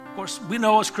Of course, we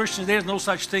know as Christians there's no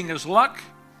such thing as luck.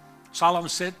 Solomon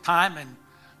said time and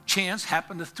chance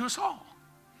happeneth to us all.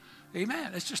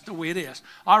 Amen. It's just the way it is.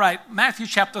 All right, Matthew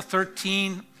chapter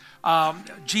 13,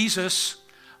 Jesus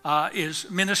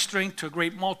is ministering to a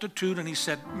great multitude, and he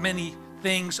said many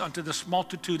things unto this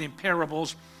multitude in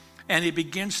parables, and he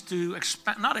begins to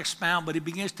not expound, but he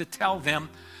begins to tell them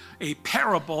a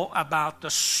parable about the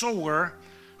sower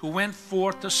who went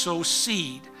forth to sow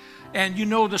seed. And you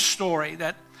know the story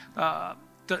that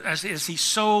as he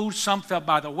sowed, some fell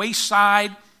by the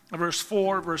wayside, verse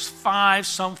 4, verse 5,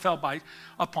 some fell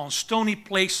upon stony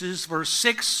places, verse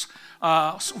 6,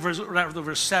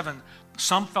 verse 7,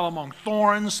 some fell among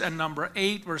thorns, and number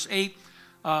 8, verse 8,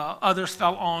 others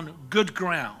fell on good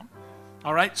ground.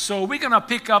 All right, so we're going to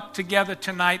pick up together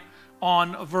tonight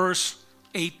on verse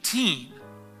 18.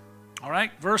 All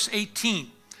right, verse 18,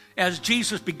 as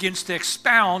Jesus begins to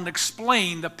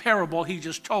explain the parable he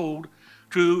just told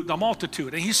to the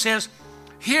multitude. And he says,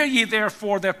 hear ye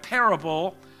therefore the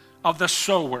parable of the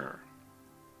sower.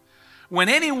 When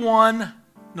anyone,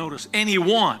 notice,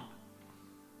 anyone,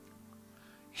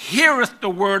 heareth the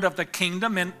word of the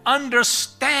kingdom and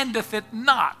understandeth it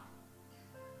not,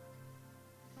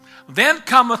 then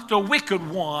cometh the wicked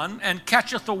one and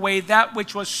catcheth away that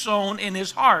which was sown in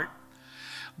his heart.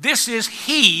 This is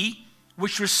he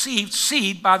which received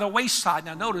seed by the wayside.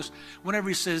 Now notice, whenever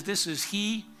he says this is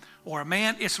he or a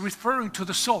man, it's referring to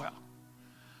the soil.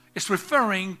 It's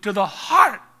referring to the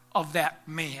heart of that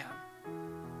man.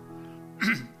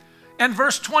 And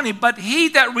verse 20, but he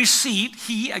that received,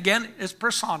 he again is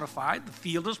personified, the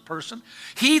field is person.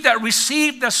 He that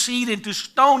received the seed into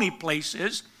stony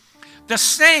places, the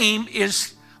same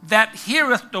is that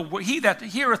heareth the word, he that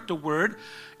heareth the word,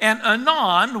 and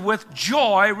anon with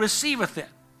joy receiveth it.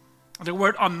 The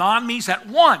word anon means at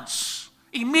once,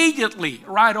 immediately,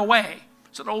 right away.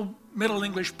 It's an old Middle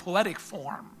English poetic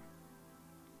form.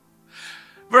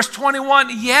 Verse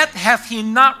 21, yet hath he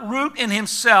not root in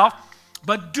himself,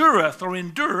 but dureth or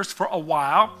endureth for a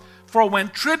while. For when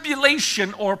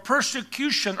tribulation or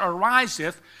persecution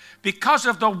ariseth because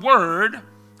of the word,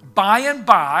 by and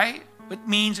by, it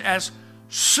means as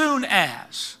soon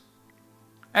as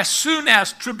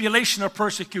tribulation or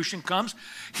persecution comes,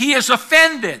 he is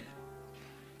offended.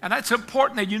 And that's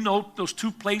important that you note those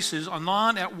two places,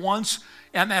 anon, at once,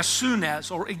 and as soon as,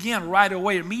 or again, right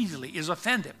away, immediately, is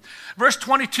offended. Verse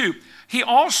 22, he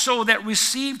also that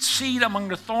received seed among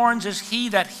the thorns is he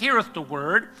that heareth the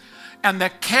word, and the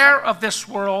care of this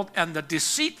world and the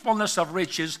deceitfulness of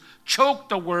riches choke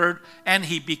the word, and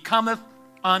he becometh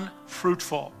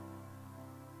unfruitful.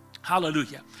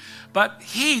 Hallelujah. But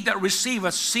he that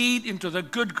receiveth seed into the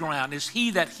good ground is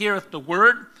he that heareth the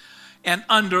word and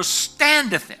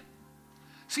understandeth it.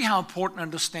 See how important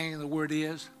understanding the word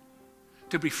is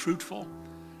to be fruitful?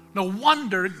 No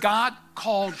wonder God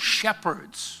called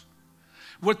shepherds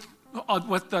with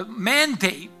the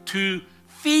mandate to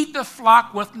feed the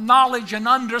flock with knowledge and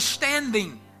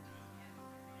understanding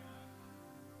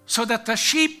so that the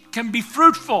sheep can be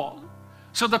fruitful,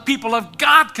 so the people of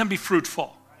God can be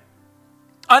fruitful.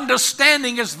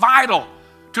 Understanding is vital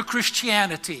to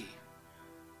Christianity.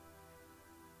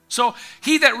 So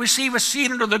he that receiveth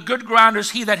seed into the good ground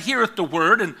is he that heareth the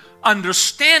word and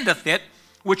understandeth it,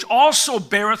 which also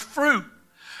beareth fruit,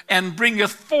 and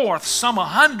bringeth forth some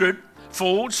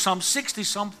 100-fold, some 60,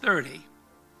 some 30.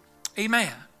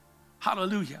 Amen.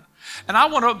 Hallelujah. And I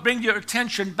want to bring your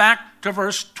attention back to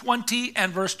verse 20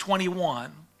 and verse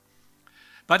 21.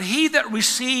 But he that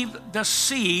received the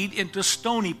seed into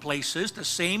stony places, the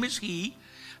same is he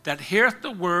that heareth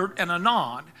the word, and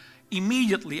anon,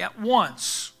 immediately, at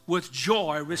once, with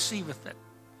joy receiveth it.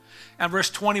 And verse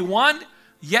 21,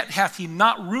 yet hath he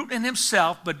not root in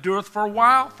himself, but dureth for a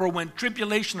while. For when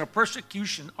tribulation or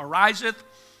persecution ariseth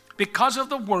because of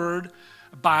the word,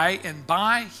 by and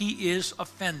by he is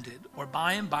offended, or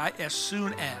by and by, as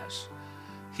soon as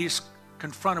he is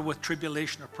confronted with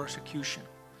tribulation or persecution.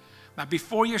 Now,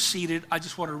 before you're seated, I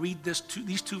just want to read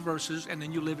these two verses and then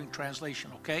New Living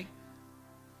Translation, okay?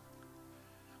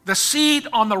 The seed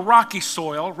on the rocky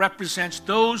soil represents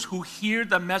those who hear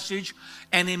the message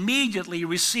and immediately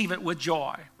receive it with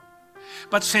joy.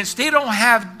 But since they don't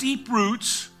have deep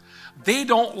roots, they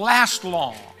don't last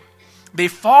long. They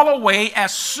fall away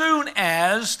as soon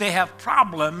as they have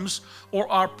problems or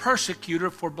are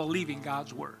persecuted for believing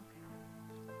God's word.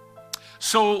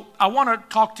 So I want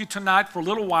to talk to you tonight for a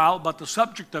little while about the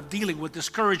subject of dealing with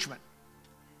discouragement.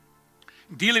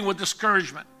 Dealing with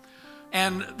discouragement.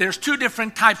 And there's two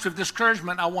different types of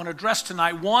discouragement I want to address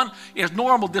tonight. One is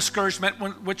normal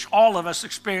discouragement, which all of us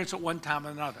experience at one time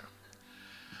or another.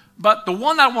 But the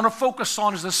one I want to focus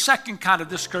on is the second kind of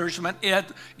discouragement.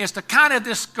 It's the kind of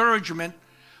discouragement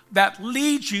that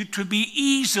leads you to be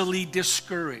easily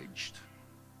discouraged.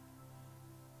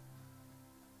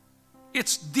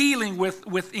 It's dealing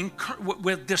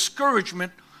with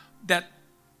discouragement that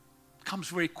comes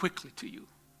very quickly to you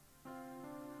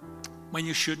when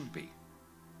you shouldn't be.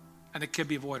 And it can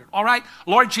be avoided. All right,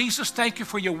 Lord Jesus, thank you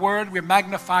for your word. We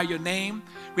magnify your name.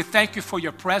 We thank you for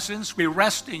your presence. We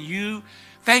rest in you.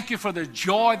 Thank you for the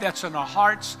joy that's in our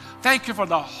hearts. Thank you for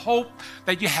the hope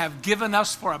that you have given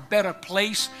us for a better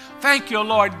place. Thank you,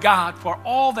 Lord God, for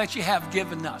all that you have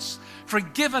given us,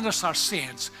 forgiving us our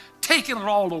sins, taking it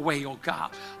all away, oh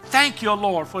God. Thank you,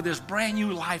 Lord, for this brand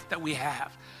new life that we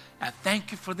have. And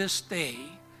thank you for this day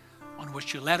on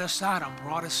which you let us out and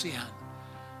brought us in.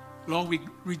 Lord, we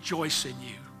rejoice in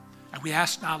you. And we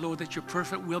ask now, Lord, that your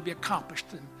perfect will be accomplished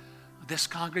in this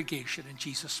congregation. In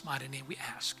Jesus' mighty name we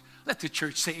ask. Let the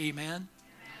church say amen. Amen.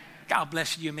 God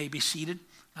bless you. You may be seated.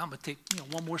 Now I'm going to take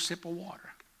one more sip of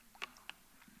water.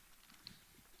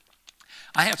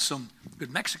 I had some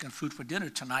good Mexican food for dinner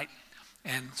tonight,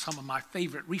 and some of my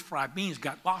favorite refried beans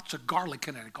got lots of garlic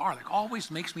in it. Garlic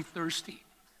always makes me thirsty.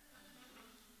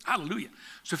 Hallelujah.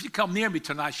 So if you come near me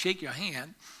tonight, shake your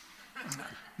hand.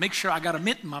 Make sure I got a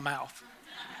mint in my mouth.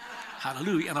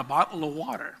 Hallelujah. And a bottle of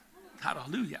water.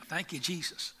 Hallelujah. Thank you,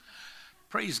 Jesus.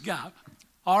 Praise God.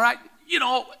 All right.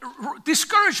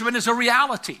 Discouragement is a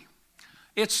reality.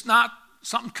 It's not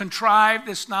something contrived.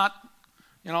 It's not,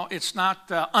 it's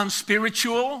not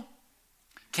unspiritual.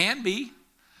 Can be.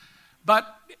 But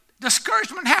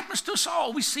discouragement happens to us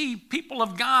all. We see people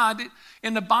of God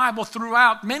in the Bible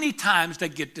throughout many times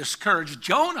that get discouraged.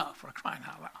 Jonah, for crying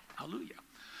out loud. Hallelujah.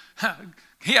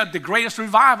 He had the greatest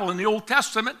revival in the Old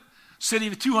Testament. City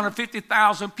of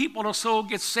 250,000 people or so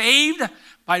get saved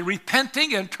by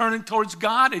repenting and turning towards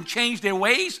God and change their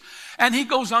ways. And he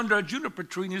goes under a juniper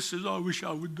tree and he says, I wish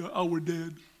I were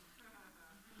dead.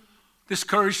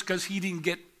 Discouraged because he didn't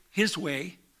get his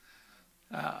way.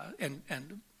 And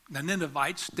the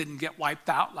Ninevites didn't get wiped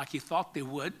out like he thought they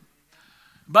would.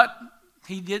 But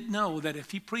he did know that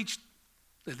if he preached,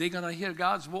 that they're going to hear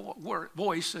God's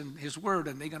voice and his word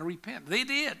and they're going to repent. They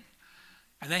did.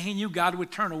 And then he knew God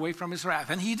would turn away from his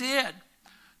wrath. And he did.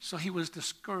 So he was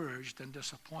discouraged and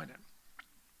disappointed.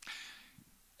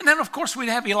 And then, of course, we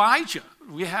have Elijah.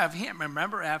 We have him.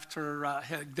 Remember, after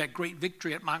that great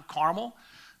victory at Mount Carmel,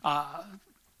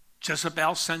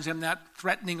 Jezebel sends him that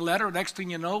threatening letter. Next thing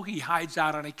you know, he hides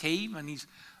out in a cave, and he's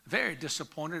very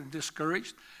disappointed and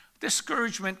discouraged.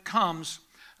 Discouragement comes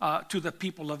to the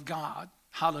people of God.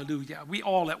 Hallelujah. We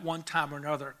all at one time or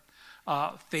another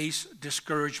face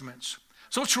discouragements.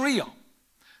 So it's real.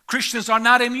 Christians are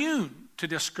not immune to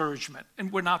discouragement,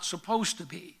 and we're not supposed to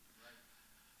be.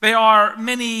 There are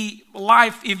many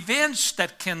life events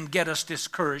that can get us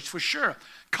discouraged, for sure.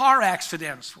 Car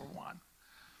accidents, for one.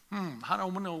 I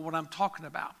don't know what I'm talking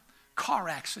about. Car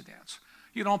accidents.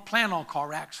 You don't plan on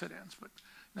car accidents, but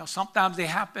sometimes they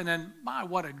happen, and my,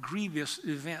 what a grievous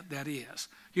event that is.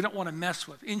 You don't want to mess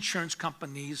with insurance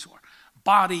companies or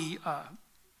body,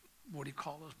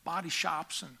 body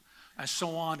shops and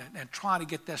so on, and trying to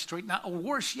get that straight. Now, or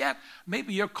worse yet,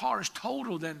 maybe your car is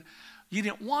totaled and you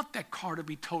didn't want that car to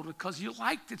be totaled because you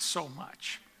liked it so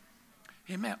much.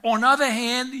 Amen. On the other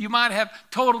hand, you might have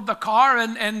totaled the car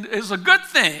and it's a good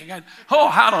thing. And, oh,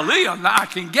 hallelujah, now I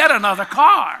can get another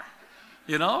car.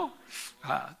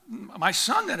 My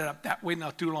son ended up that way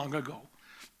not too long ago.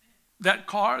 That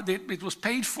car, it was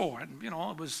paid for, and it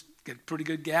was get pretty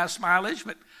good gas mileage,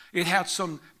 but it had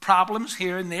some problems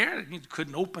here and there. You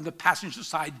couldn't open the passenger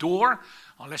side door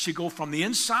unless you go from the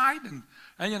inside, and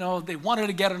they wanted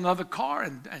to get another car,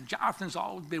 and Jonathan's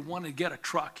always they wanted to get a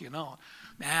truck.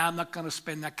 Man, I'm not going to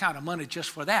spend that kind of money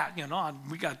just for that. And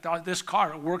we got this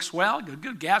car. It works well,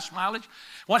 good gas mileage.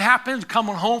 What happens?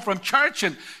 Coming home from church,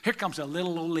 and here comes a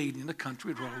little old lady in the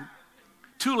country road,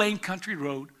 2-lane country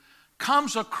road,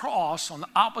 comes across on the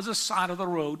opposite side of the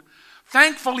road,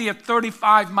 thankfully at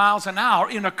 35 miles an hour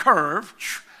in a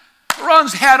curve,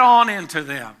 runs head on into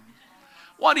them.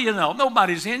 What do you know?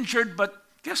 Nobody's injured, but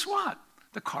guess what?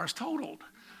 The car's totaled.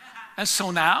 And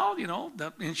so now,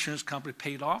 the insurance company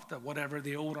paid off whatever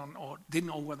they owed on, or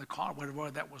didn't owe on the car, whatever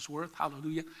that was worth.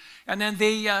 Hallelujah. And then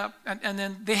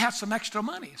they had some extra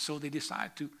money, so they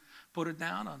decided to put it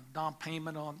down on down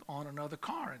payment on another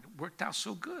car, and it worked out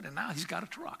so good. And now he's got a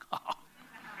truck.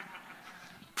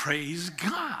 Praise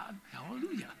God.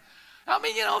 Hallelujah. I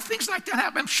mean, things like that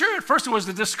happen. I'm sure at first it was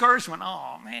the discouragement.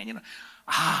 Oh, man,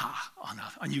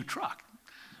 a new truck.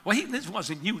 Well, this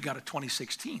wasn't new. He got a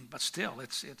 2016, but still,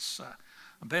 it's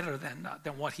better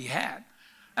than what he had.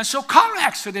 And so car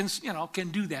accidents, can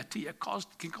do that to you.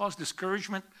 Can cause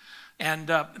discouragement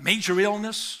and major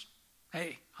illness.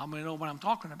 Hey, how many know what I'm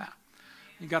talking about?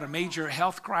 You got a major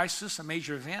health crisis, a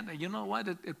major event, and you know what?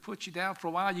 It puts you down for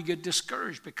a while. You get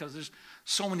discouraged because there's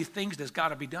so many things that's got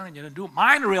to be done, and you don't do it.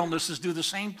 Minor illnesses do the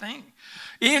same thing.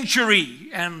 Injury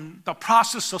and the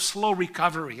process of slow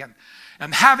recovery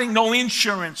and having no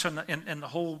insurance in the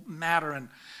whole matter,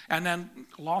 and then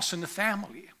loss in the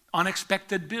family,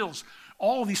 unexpected bills,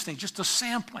 all these things, just a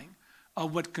sampling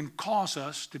of what can cause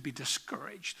us to be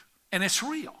discouraged. And it's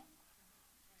real.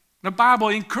 The Bible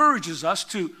encourages us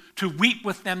to weep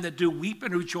with them that do weep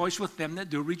and rejoice with them that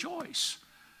do rejoice.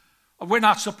 We're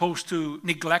not supposed to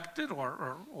neglect it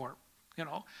or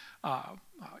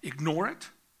ignore it.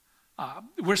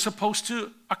 We're supposed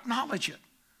to acknowledge it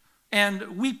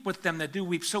and weep with them that do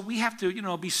weep. So we have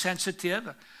to, be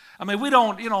sensitive. I mean, we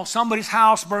don't, somebody's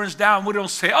house burns down. We don't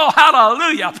say, oh,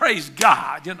 hallelujah, praise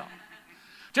God,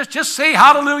 Just say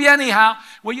hallelujah anyhow.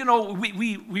 Well,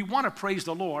 we want to praise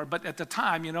the Lord, but at the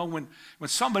time, when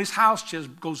somebody's house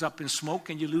just goes up in smoke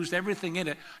and you lose everything in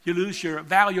it, you lose your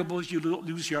valuables, you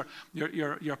lose your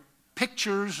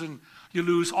pictures, and you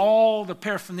lose all the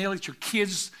paraphernalia that your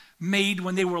kids made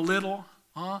when they were little.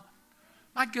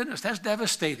 My goodness, that's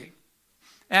devastating.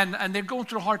 And they're going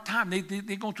through a hard time.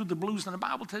 They're going through the blues, and the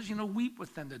Bible tells weep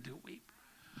with them that do weep.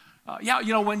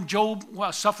 When Job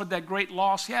suffered that great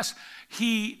loss, yes,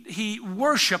 he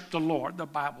worshiped the Lord, the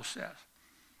Bible says.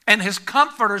 And his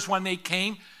comforters, when they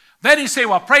came, then he said,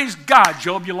 well, praise God,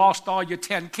 Job, you lost all your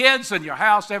 10 kids and your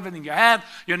house, everything you had.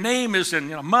 Your name is in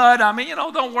mud. I mean,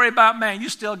 don't worry about man. You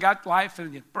still got life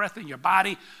and your breath in your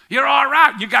body. You're all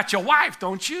right. You got your wife,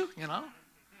 don't you?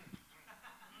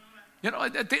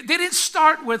 They didn't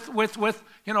start with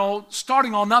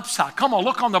starting on the upside. Come on,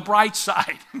 look on the bright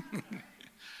side.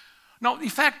 No, in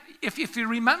fact, if you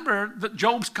remember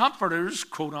Job's comforters,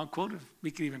 quote unquote, if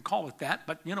we could even call it that,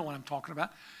 but you know what I'm talking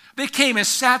about. They came and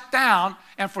sat down,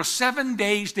 and for 7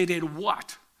 days they did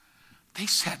what? They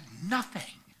said nothing.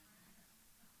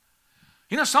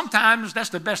 Sometimes that's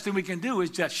the best thing we can do is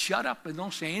just shut up and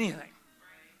don't say anything.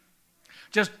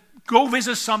 Just go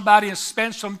visit somebody and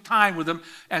spend some time with them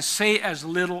and say as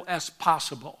little as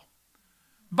possible.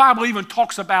 The Bible even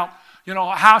talks about,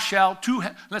 how shall two,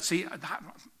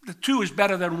 the two is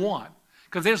better than one.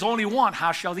 Because there's only one,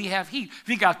 how shall he have heat? If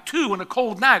you got two on a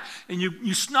cold night and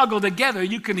you snuggle together,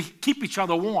 you can keep each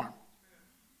other warm.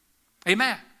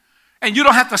 Amen. And you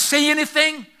don't have to say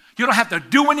anything. You don't have to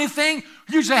do anything.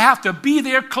 You just have to be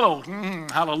there close.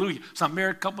 Hallelujah. Some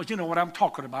married couples, you know what I'm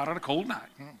talking about on a cold night.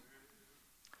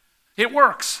 It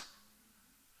works.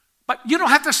 But you don't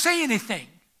have to say anything.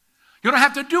 You don't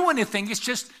have to do anything. It's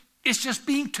just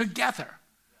being together.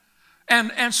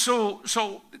 And so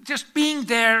just being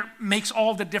there makes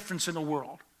all the difference in the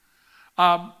world.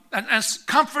 And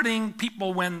comforting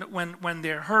people when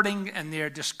they're hurting and they're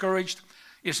discouraged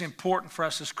is important for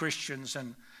us as Christians,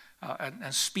 and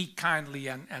speak kindly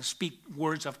and speak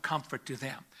words of comfort to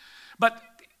them. But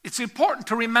it's important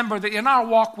to remember that in our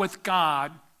walk with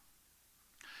God,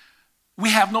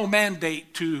 we have no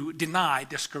mandate to deny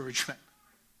discouragement.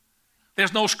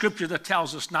 There's no scripture that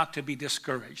tells us not to be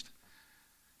discouraged.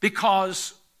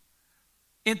 Because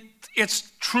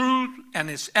it's true and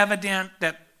it's evident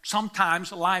that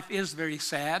sometimes life is very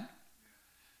sad,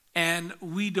 and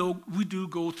we do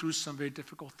go through some very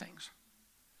difficult things.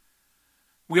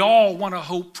 We all want to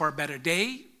hope for a better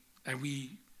day, and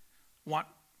we want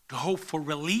to hope for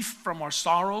relief from our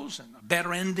sorrows and a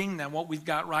better ending than what we've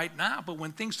got right now. But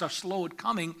when things are slow at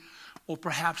coming, or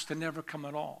perhaps they never come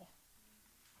at all,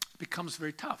 it becomes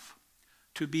very tough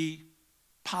to be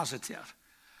positive.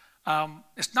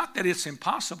 It's not that it's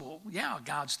impossible. Yeah,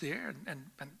 God's there, and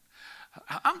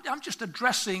I'm just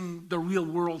addressing the real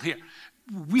world here.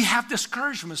 We have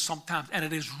discouragement sometimes, and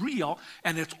it is real,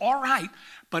 and it's all right,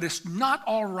 but it's not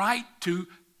all right to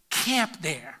camp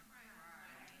there.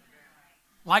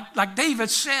 Like David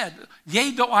said,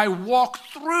 yea, though I walk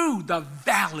through the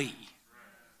valley.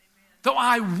 Though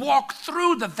I walk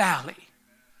through the valley.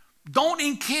 Don't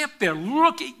encamp there.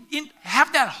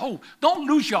 Have that hope. Don't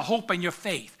lose your hope and your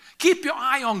faith. Keep your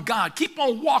eye on God. Keep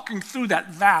on walking through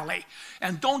that valley.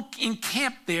 And don't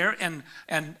encamp there and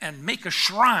make a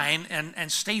shrine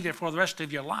and stay there for the rest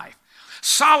of your life.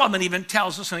 Solomon even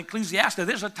tells us in Ecclesiastes,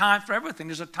 there's a time for everything.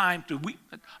 There's a time to weep,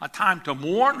 a time to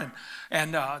mourn,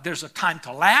 and there's a time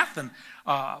to laugh, and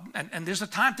there's a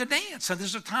time to dance, and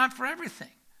there's a time for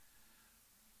everything.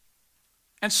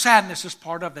 And sadness is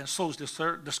part of it, and so is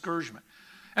discouragement.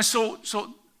 And so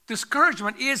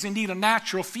discouragement is indeed a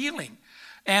natural feeling.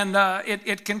 And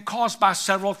it can cause by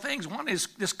several things. One is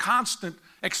this constant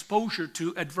exposure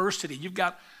to adversity. You've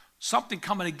got something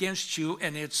coming against you,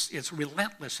 and it's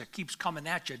relentless. It keeps coming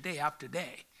at you day after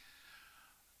day.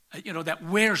 That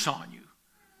wears on you.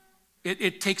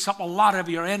 It takes up a lot of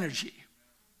your energy.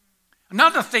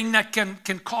 Another thing that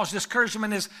can cause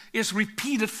discouragement is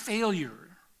repeated failure.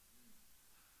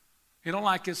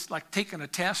 It's like taking a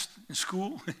test in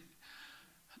school,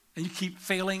 and you keep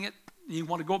failing it. And you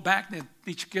want to go back, and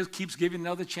each kid keeps giving you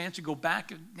another chance to go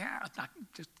back, and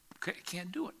just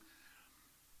can't do it.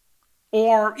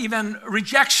 Or even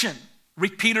rejection,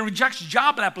 repeated rejection,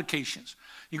 job applications.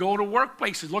 You go to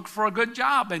workplaces, look for a good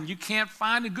job, and you can't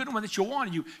find a good one that you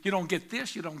want. You don't get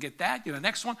this, you don't get that, the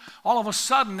next one. All of a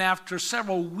sudden, after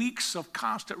several weeks of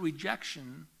constant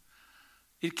rejection,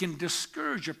 it can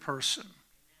discourage a person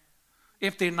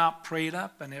if they're not prayed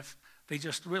up and if they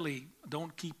just really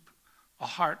don't keep a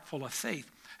heart full of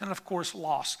faith. And of course,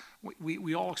 loss.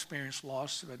 We all experience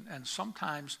loss, and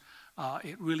sometimes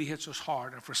it really hits us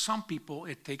hard. And for some people,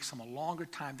 it takes them a longer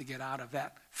time to get out of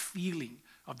that feeling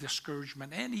of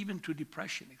discouragement and even to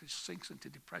depression. It sinks into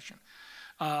depression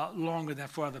longer than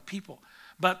for other people.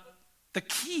 But the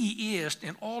key is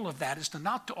in all of that is to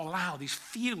not to allow these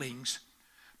feelings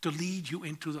to lead you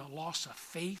into the loss of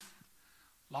faith,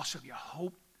 loss of your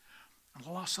hope, and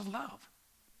the loss of love.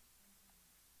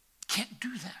 Can't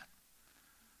do that.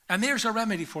 And there's a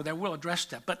remedy for that. We'll address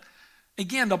that. But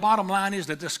again, the bottom line is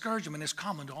that discouragement is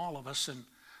common to all of us,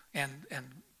 and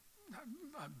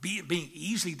being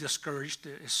easily discouraged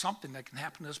is something that can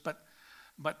happen to us,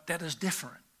 but that is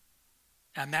different.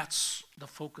 And that's the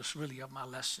focus really of my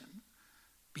lesson,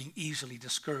 being easily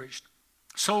discouraged.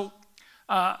 So,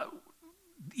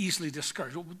 easily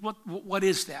discouraged. What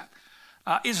is that?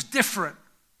 It's different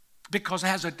because it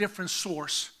has a different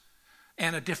source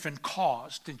and a different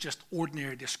cause than just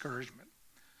ordinary discouragement.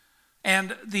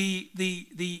 And the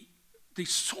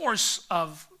source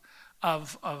of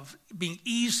being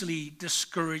easily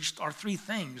discouraged are three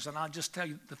things, and I'll just tell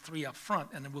you the three up front,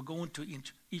 and then we'll go into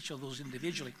each of those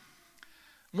individually.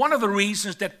 One of the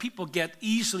reasons that people get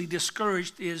easily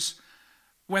discouraged is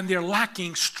when they're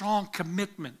lacking strong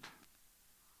commitment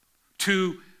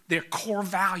to their core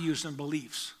values and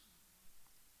beliefs.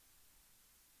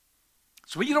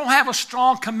 So when you don't have a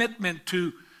strong commitment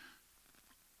to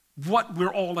what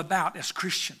we're all about as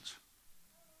Christians,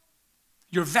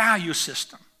 your value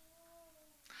system.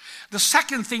 The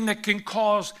second thing that can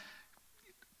cause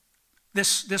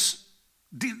this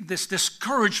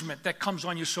discouragement that comes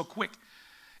on you so quick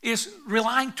is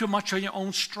relying too much on your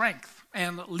own strength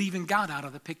and leaving God out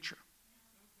of the picture.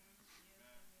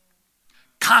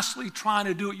 Constantly trying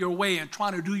to do it your way and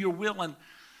trying to do your will,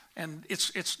 and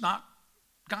it's not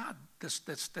God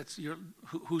that's your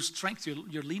whose strength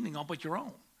you're leaning on, but your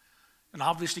own. And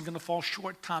obviously going to fall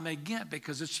short time again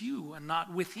because it's you and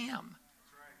not with Him.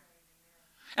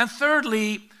 And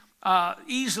thirdly,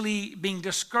 easily being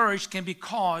discouraged can be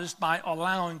caused by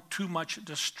allowing too much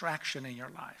distraction in your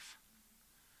life.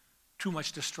 Too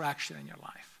much distraction in your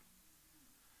life.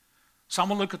 So I'm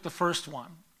going to look at the first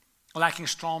one, lacking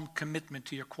strong commitment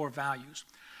to your core values.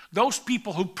 Those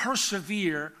people who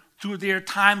persevere through their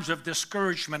times of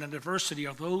discouragement and adversity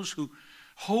are those who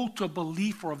hold to a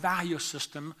belief or a value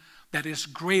system that is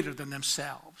greater than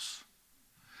themselves.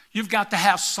 You've got to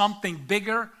have something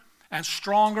bigger and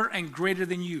stronger and greater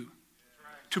than you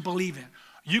to believe in.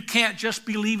 You can't just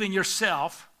believe in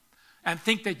yourself and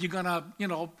think that you're going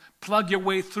to, plug your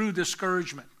way through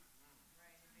discouragement.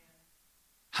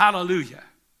 Hallelujah.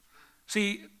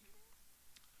 See,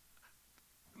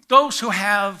 those who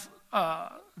have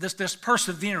this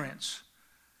perseverance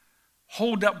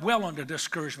hold up well under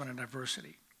discouragement and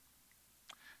adversity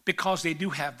because they do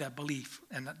have that belief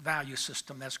and that value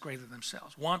system that's greater than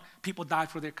themselves. One, people die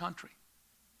for their country.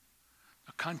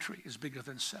 A country is bigger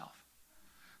than self.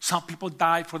 Some people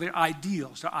die for their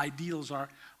ideals. Their ideals are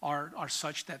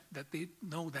such that they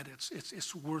know that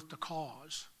it's worth the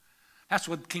cause. That's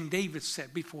what King David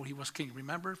said before he was king.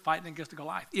 Remember, fighting against the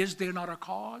Goliath. Is there not a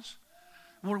cause?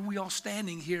 Were we all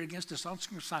standing here against this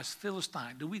uncircumcised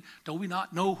Philistine? Do we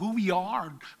not know who we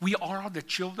are? We are the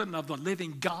children of the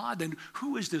living God. And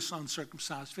who is this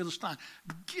uncircumcised Philistine?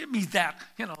 Give me that,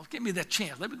 give me that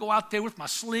chance. Let me go out there with my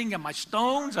sling and my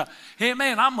stones. Hey,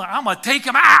 man, I'm going to take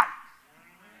him out.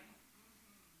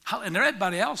 And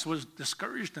everybody else was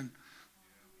discouraged and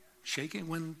shaken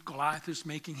when Goliath is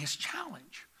making his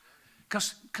challenge.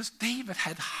 Because David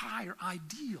had higher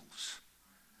ideals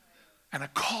and a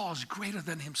cause greater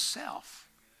than himself.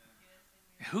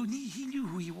 He knew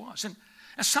who he was. And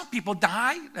some people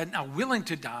die and are willing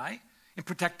to die and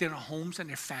protect their homes and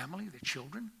their family, their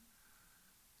children.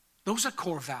 Those are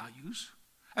core values.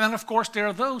 And then, of course, there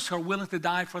are those who are willing to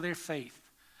die for their faith.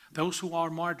 Those who are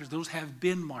martyrs, those who have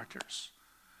been martyrs.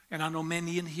 And I know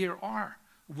many in here are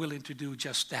willing to do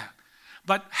just that.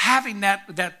 But having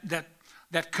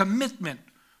that commitment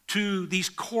to these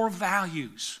core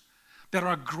values that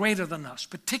are greater than us,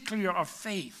 particularly our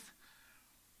faith,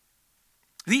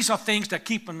 these are things that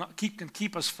can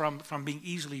keep us from being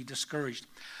easily discouraged.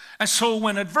 And so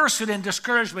when adversity and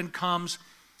discouragement comes,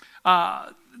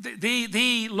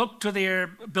 they look to their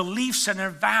beliefs and their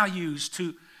values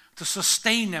to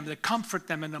sustain them, to comfort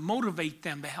them, and to motivate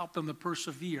them, to help them to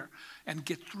persevere and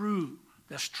get through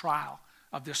this trial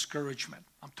of discouragement.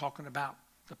 I'm talking about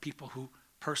the people who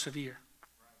persevere.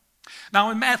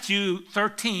 Now in Matthew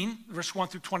 13, verse 1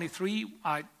 through 23,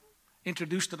 I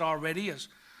introduced it already as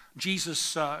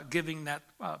Jesus giving that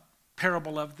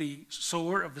parable of the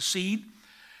sower, of the seed.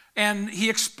 And he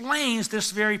explains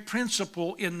this very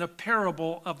principle in the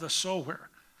parable of the sower.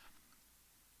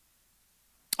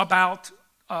 About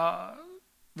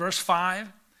verse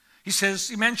 5,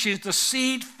 he mentions the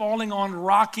seed falling on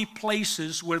rocky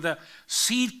places where the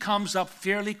seed comes up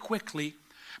fairly quickly,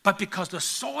 but because the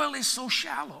soil is so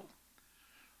shallow,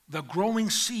 the growing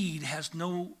seed has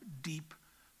no deep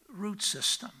root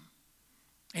system.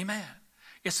 Amen.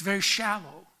 It's very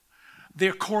shallow.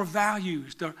 Their core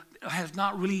values have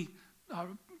not really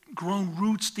grown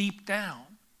roots deep down.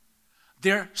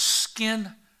 They're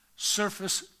skin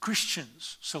surface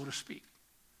Christians, so to speak.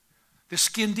 They're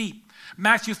skin deep.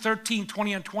 Matthew 13,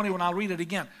 20 and 21, I'll read it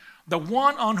again. The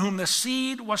one on whom the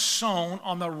seed was sown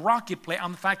on the rocky place,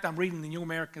 in fact, I'm reading the New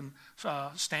American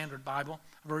Standard Bible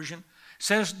version,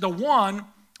 says the one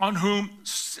on whom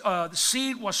the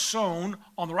seed was sown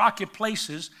on the rocky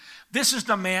places, this is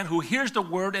the man who hears the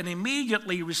word and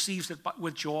immediately receives it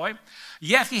with joy,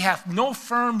 yet he hath no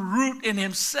firm root in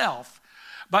himself,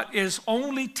 but is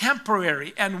only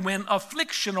temporary. And when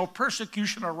affliction or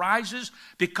persecution arises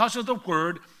because of the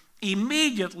word,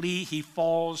 immediately he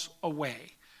falls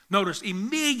away. Notice,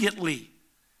 immediately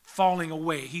falling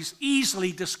away. He's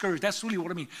easily discouraged. That's really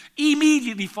what I mean.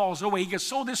 Immediately falls away. He gets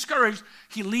so discouraged,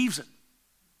 he leaves it.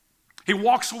 He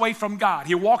walks away from God.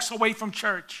 He walks away from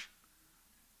church.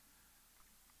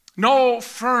 No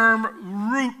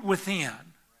firm root within.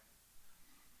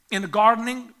 In the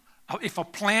gardening, if a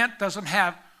plant doesn't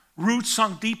have roots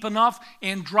sunk deep enough,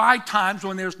 in dry times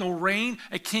when there's no rain,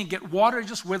 it can't get water, it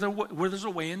just withers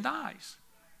away and dies.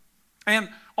 And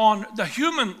on the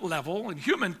human level, in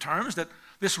human terms, that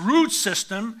this root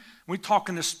system, we talk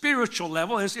in the spiritual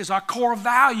level, is our core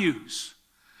values.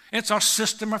 It's our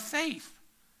system of faith.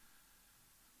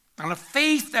 And a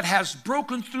faith that has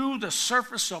broken through the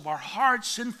surface of our hearts,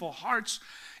 sinful hearts,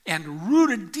 and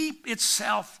rooted deep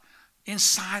itself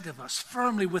inside of us,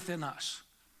 firmly within us.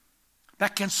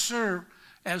 That can serve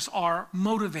as our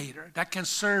motivator. That can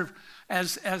serve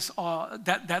as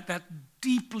that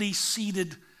deeply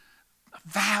seated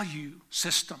value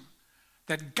system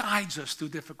that guides us through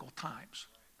difficult times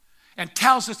and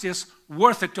tells us it's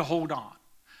worth it to hold on.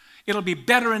 It'll be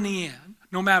better in the end.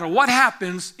 No matter what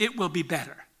happens, it will be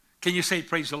better. Can you say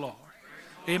praise the Lord? Praise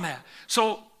the Lord. Amen.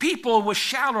 So people with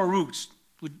shallow roots,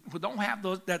 who don't have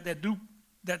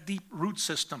that deep root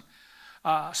system,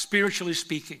 spiritually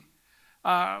speaking,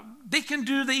 they can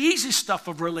do the easy stuff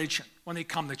of religion when they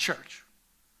come to church.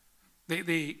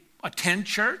 They attend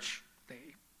church.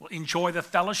 They will enjoy the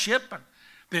fellowship, and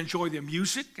they enjoy the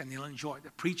music, and they'll enjoy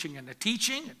the preaching and the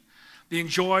teaching. And they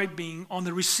enjoy being on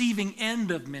the receiving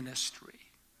end of ministry.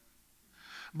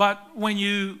 But when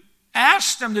you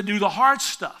ask them to do the hard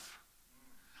stuff,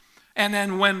 and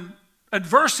then when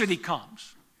adversity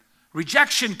comes,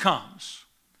 rejection comes,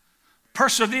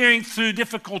 persevering through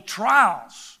difficult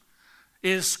trials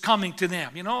is coming to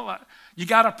them. You know, you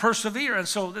got to persevere, and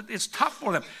so it's tough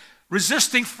for them.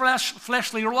 Resisting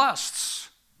fleshly lusts.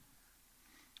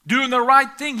 Doing the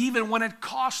right thing even when it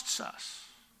costs us.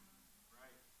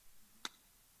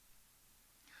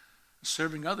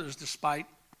 Serving others despite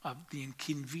of the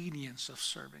inconvenience of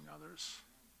serving others.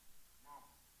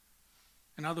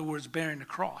 In other words, bearing the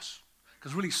cross.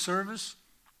 Because really service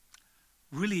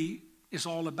really is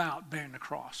all about bearing the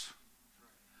cross.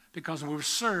 Because when we're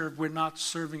served, we're not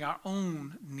serving our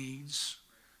own needs,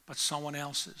 but someone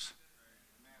else's.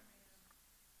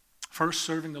 First,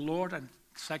 serving the Lord, and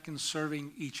second,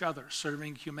 serving each other,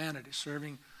 serving humanity,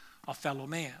 serving a fellow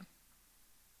man.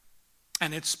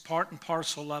 And it's part and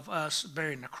parcel of us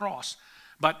bearing the cross.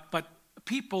 But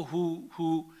people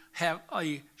who have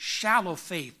a shallow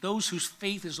faith, those whose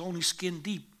faith is only skin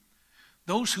deep,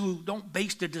 those who don't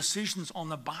base their decisions on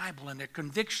the Bible and their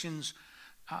convictions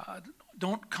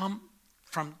don't come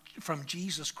from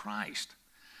Jesus Christ,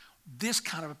 this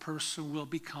kind of a person will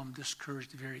become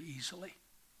discouraged very easily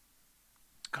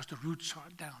because the roots are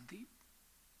down deep.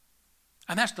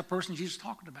 And that's the person Jesus is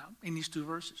talking about in these two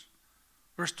verses,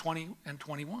 verse 20 and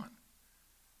 21.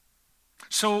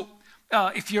 So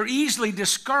if you're easily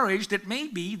discouraged, it may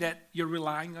be that you're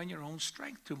relying on your own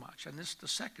strength too much. And this is the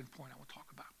second point I will talk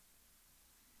about.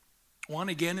 One,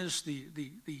 again, is the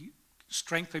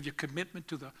strength of your commitment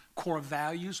to the core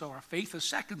values of our faith. The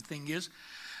second thing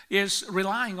is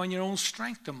relying on your own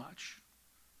strength too much.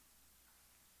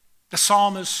 The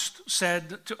psalmist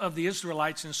said of the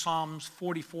Israelites in Psalms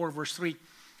 44, verse 3,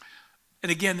 and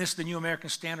again, this is the New American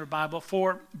Standard Bible,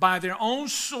 for by their own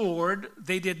sword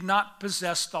they did not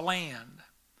possess the land,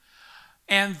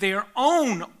 and their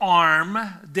own arm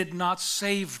did not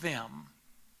save them,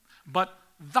 but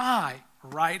thy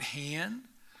right hand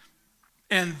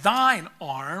and thine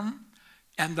arm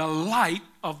and the light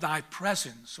of thy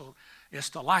presence. So it's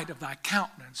the light of thy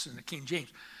countenance in the King James.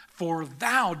 For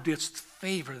thou didst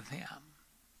favor them.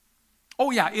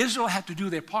 Oh yeah, Israel had to do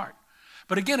their part.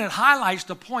 But again, it highlights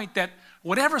the point that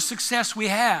whatever success we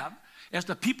have as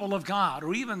the people of God,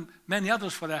 or even many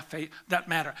others for that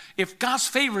matter, if God's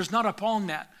favor is not upon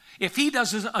that, if he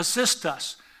doesn't assist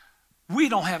us, we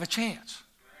don't have a chance.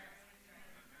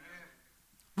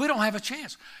 We don't have a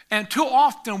chance. And too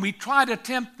often we try to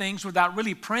attempt things without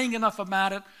really praying enough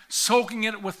about it, soaking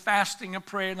it with fasting and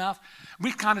prayer enough.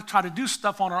 We kind of try to do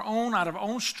stuff on our own, out of our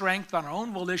own strength, on our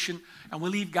own volition, and we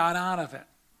leave God out of it.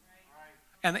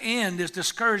 And the end is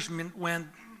discouragement when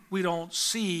we don't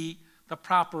see the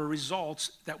proper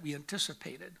results that we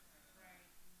anticipated.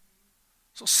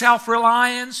 So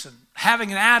self-reliance and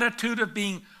having an attitude of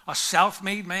being a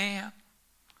self-made man,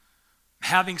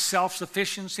 having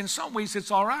self-sufficiency, in some ways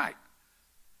it's all right.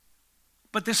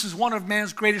 But this is one of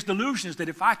man's greatest delusions, that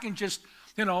if I can just,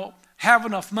 have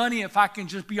enough money, if I can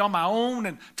just be on my own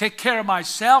and take care of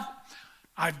myself,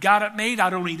 I've got it made, I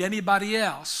don't need anybody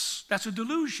else. That's a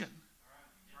delusion.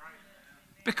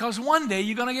 Because one day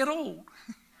you're going to get old.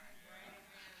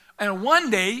 And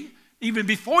one day, even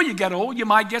before you get old, you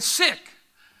might get sick.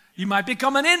 You might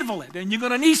become an invalid, and you're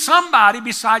going to need somebody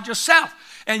besides yourself.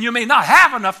 And you may not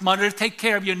have enough money to take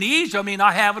care of your needs. You may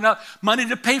not have enough money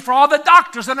to pay for all the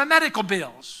doctors and the medical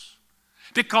bills.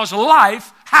 Because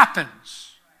life happens.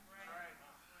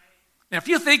 And if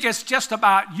you think it's just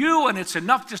about you and it's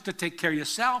enough just to take care of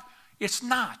yourself, it's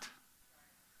not.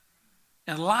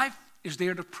 And life is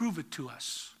there to prove it to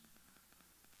us.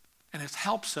 And it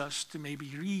helps us to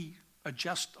maybe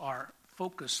readjust our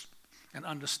focus and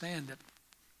understand that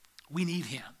we need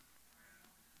him.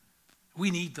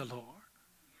 We need the Lord.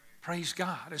 Praise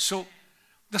God. And so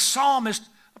the psalmist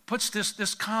puts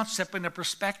this concept into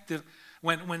perspective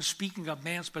when speaking of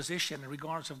man's position in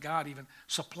regards of God even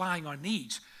supplying our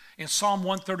needs. In Psalm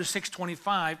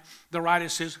 136:25, the writer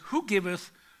says, who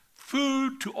giveth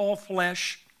food to all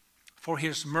flesh, for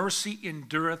his mercy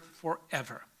endureth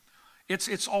forever.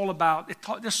 It's all about,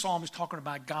 this psalm is talking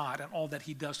about God and all that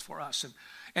he does for us.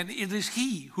 And it is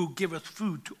he who giveth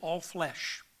food to all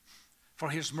flesh, for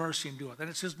his mercy endureth. And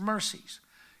it's his mercies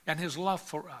and his love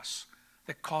for us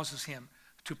that causes him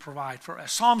to provide for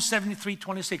us. Psalm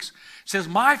 73:26 says,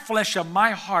 my flesh and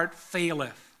my heart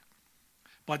faileth,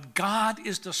 but God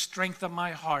is the strength of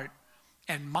my heart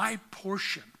and my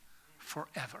portion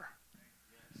forever.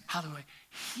 Hallelujah.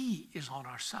 He is on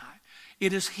our side.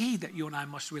 It is he that you and I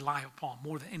must rely upon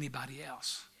more than anybody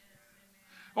else.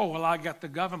 Oh, well, I got the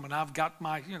government. I've got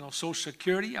my, Social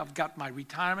Security. I've got my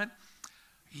retirement.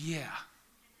 Yeah.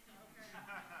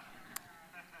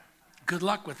 Good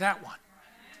luck with that one.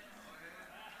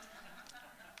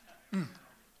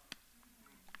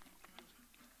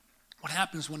 What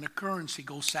happens when the currency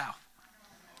goes south?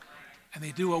 And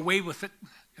they do away with it,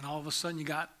 and all of a sudden you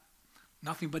got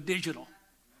nothing but digital.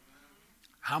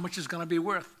 How much is going to be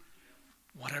worth?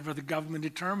 Whatever the government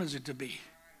determines it to be.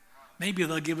 Maybe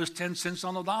they'll give us 10 cents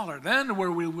on the dollar. Then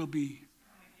where we will be.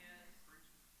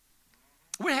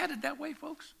 We're headed that way,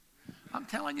 folks. I'm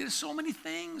telling you, there's so many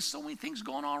things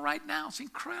going on right now. It's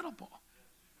incredible.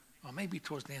 Well, maybe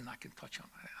towards the end I can touch on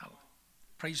that.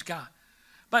 Praise God.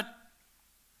 But,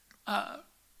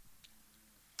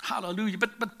 hallelujah.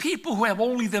 But people who have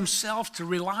only themselves to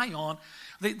rely on,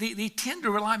 they tend to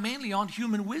rely mainly on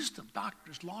human wisdom.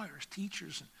 Doctors, lawyers,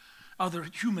 teachers, and other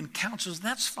human counselors.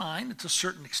 That's fine to a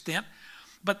certain extent.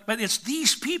 But it's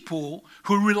these people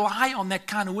who rely on that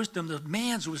kind of wisdom, the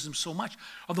man's wisdom so much,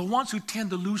 are the ones who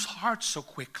tend to lose heart so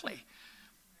quickly.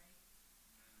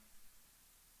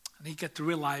 And you get to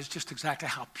realize just exactly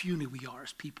how puny we are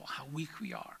as people, how weak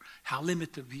we are, how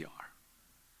limited we are.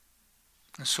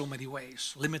 In so many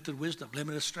ways. Limited wisdom,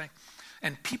 limited strength.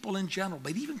 and people in general,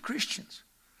 but even Christians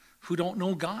who don't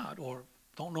know God or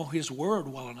don't know his word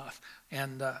well enough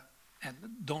and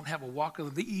don't have a walk with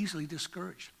him, they're easily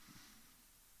discouraged.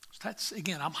 So that's,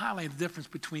 again, I'm highlighting the difference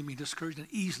between being discouraged and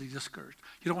easily discouraged.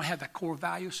 You don't have that core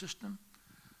value system,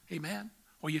 amen?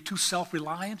 Or you're too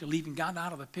self-reliant, you're leaving God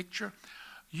out of the picture.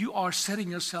 You are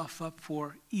setting yourself up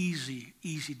for easy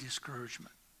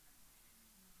discouragement.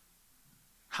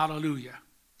 Hallelujah.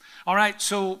 All right,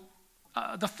 so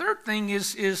the third thing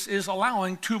is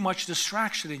allowing too much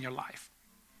distraction in your life.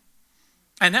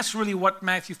 And that's really what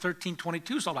Matthew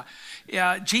 13:22 is all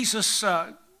about. Jesus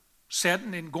said,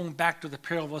 and then going back to the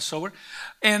parable of the sower,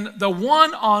 and the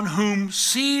one on whom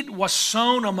seed was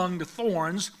sown among the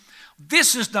thorns,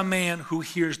 this is the man who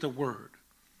hears the word.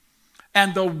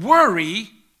 And the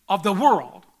worry of the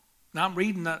world, now I'm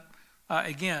reading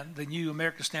again, the New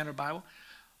American Standard Bible,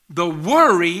 the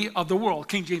worry of the world,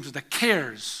 King James is the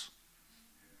cares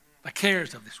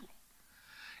of this world,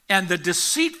 and the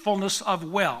deceitfulness of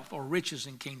wealth, or riches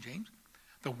in King James,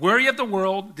 the worry of the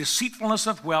world, deceitfulness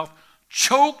of wealth,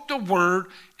 choke the word,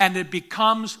 and it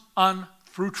becomes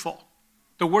unfruitful.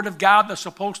 The word of God that's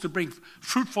supposed to bring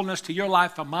fruitfulness to your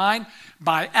life and mine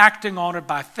by acting on it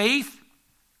by faith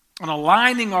and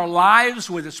aligning our lives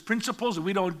with its principles, and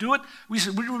we don't do it, we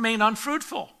remain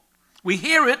unfruitful. We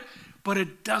hear it, but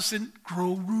it doesn't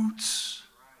grow roots.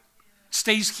 It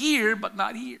stays here, but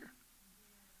not here.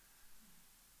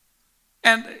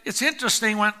 And it's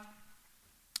interesting when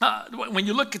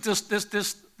you look at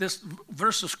this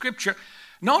verse of Scripture,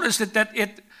 notice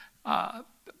that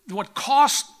what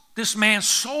cost this man's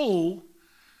soul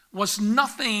was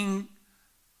nothing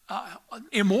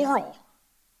immoral.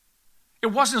 It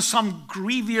wasn't some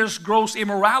grievous, gross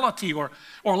immorality or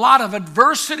a lot of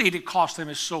adversity that cost him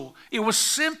his soul. It was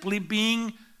simply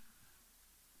being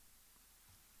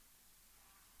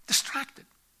distracted.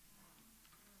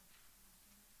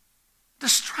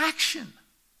 Distraction.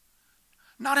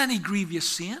 Not any grievous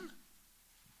sin.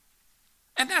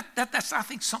 And that's, I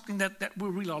think, something that we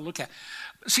really ought to look at.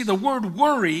 See, the word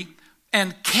worry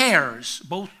and cares,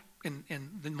 both in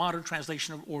the modern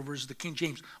translation or versus the King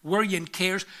James, worry and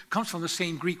cares comes from the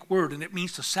same Greek word, and it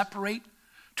means to separate,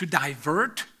 to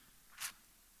divert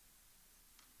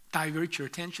your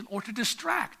attention, or to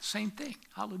distract. Same thing.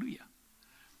 Hallelujah.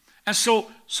 And so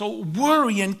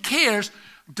worry and cares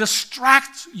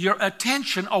distracts your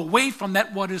attention away from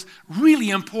what is really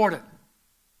important.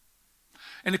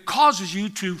 And it causes you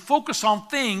to focus on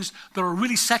things that are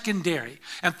really secondary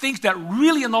and things that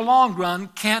really in the long run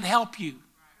can't help you.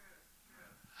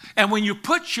 And when you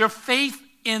put your faith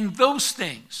in those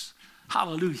things,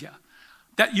 hallelujah,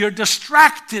 that you're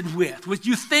distracted with, which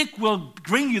you think will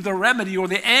bring you the remedy or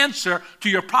the answer to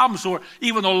your problems or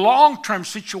even a long-term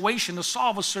situation to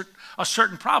solve a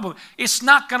certain problem, it's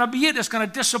not going to be it. It's going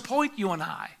to disappoint you and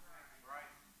I.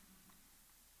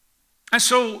 And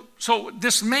so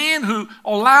this man who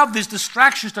allowed these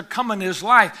distractions to come in his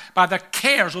life by the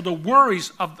cares or the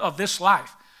worries of this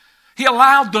life, he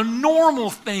allowed the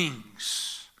normal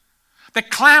things that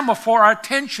clamor for our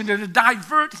attention to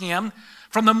divert him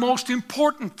from the most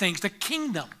important things, the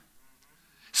kingdom.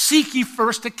 Seek ye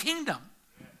first the kingdom.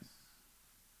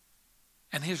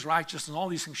 And his righteousness and all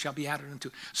these things shall be added unto.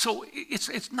 So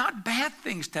it's not bad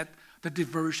things that the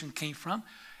diversion came from.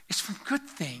 It's from good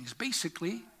things,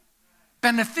 basically.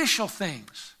 Beneficial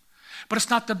things. But it's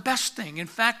not the best thing. In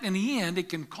fact, in the end, it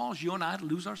can cause you and I to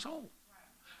lose our soul.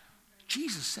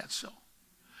 Jesus said so.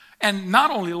 And not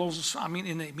only lose the soul, I mean,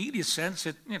 in the immediate sense,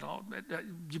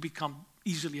 you become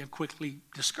easily and quickly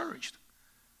discouraged.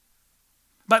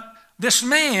 But this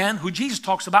man, who Jesus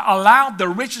talks about, allowed the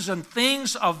riches and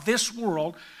things of this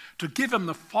world to give him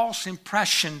the false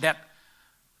impression that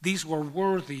these were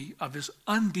worthy of his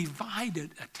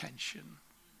undivided attention.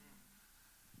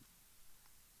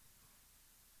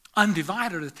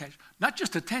 Undivided attention. Not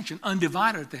just attention,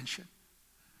 undivided attention.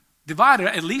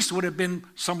 Divided at least would have been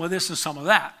some of this and some of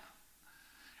that.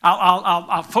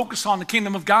 I'll focus on the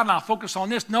kingdom of God and I'll focus on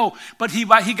this. No, but he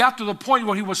got to the point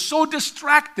where he was so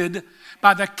distracted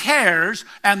by the cares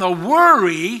and the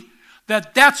worry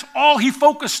that that's all he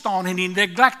focused on, and he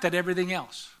neglected everything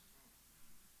else.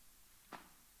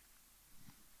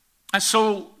 And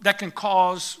so that can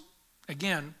cause,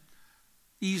 again,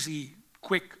 easy,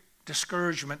 quick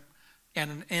discouragement,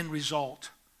 and an end result.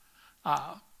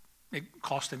 It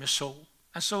cost him his soul.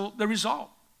 And so the result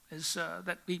is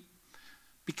that we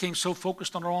became so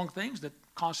focused on the wrong things that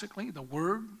consequently the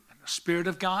Word and the Spirit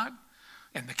of God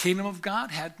and the kingdom of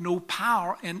God had no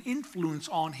power and influence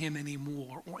on him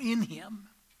anymore or in him.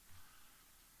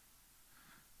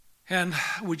 And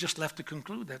we just left to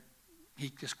conclude that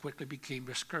he just quickly became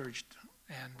discouraged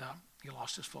and he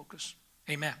lost his focus.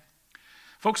 Amen.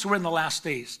 Folks, we're in the last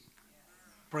days.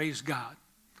 Praise God.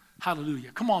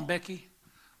 Hallelujah. Come on, Becky.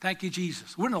 Thank you,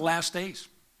 Jesus. We're in the last days.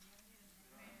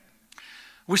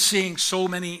 We're seeing so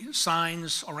many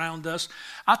signs around us.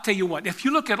 I'll tell you what, if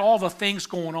you look at all the things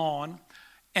going on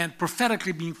and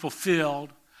prophetically being fulfilled,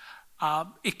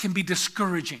 it can be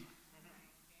discouraging.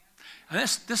 And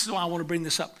this is why I want to bring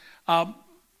this up.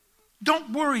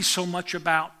 Don't worry so much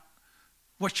about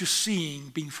what you're seeing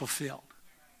being fulfilled.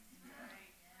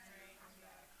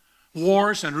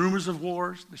 Wars and rumors of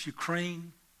wars, there's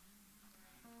Ukraine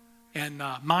and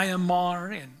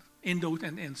Myanmar and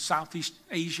and Southeast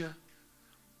Asia,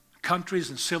 countries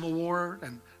in civil war,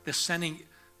 and they're sending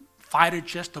fighter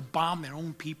jets to bomb their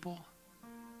own people.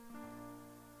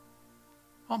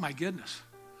 Oh my goodness.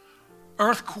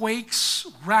 Earthquakes,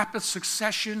 rapid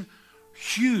succession,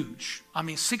 huge.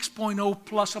 6.0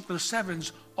 plus up to the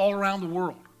 7s all around the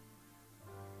world.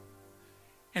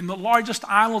 And the largest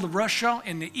island of Russia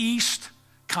in the east,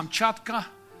 Kamchatka.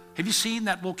 Have you seen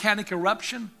that volcanic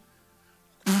eruption?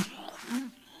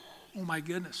 Oh my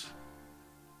goodness.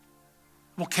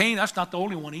 Volcano, that's not the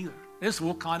only one either. There's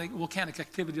volcanic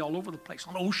activity all over the place,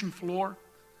 on the ocean floor.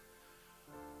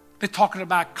 They're talking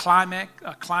about climate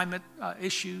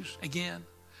issues again.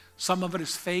 Some of it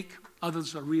is fake,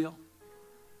 others are real.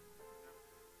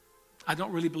 I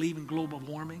don't really believe in global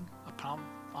warming.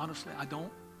 Honestly, I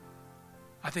don't.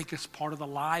 I think it's part of the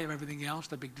lie of everything else,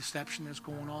 the big deception that's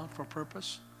going on for a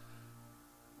purpose.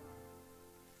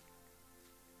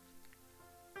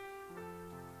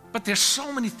 But there's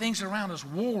so many things around us,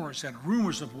 wars and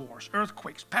rumors of wars,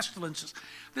 earthquakes, pestilences.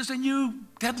 There's a new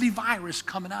deadly virus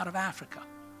coming out of Africa.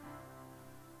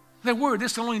 They're worried.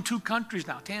 There's only in 2 countries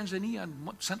now, Tanzania and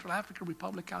Central African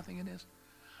Republic, I think it is.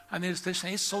 And they're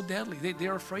saying it's so deadly.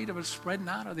 They're afraid of it spreading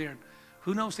out of there.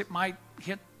 Who knows, it might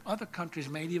hit other countries,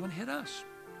 may even hit us.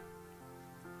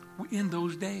 We're in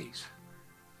those days.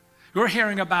 We're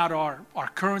hearing about our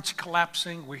currency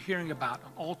collapsing. We're hearing about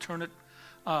an alternate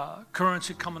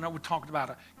currency coming up. We're talking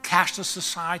about a cashless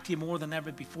society more than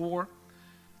ever before.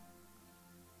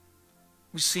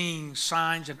 We're seeing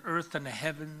signs in earth and the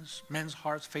heavens, men's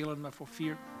hearts failing them for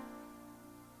fear.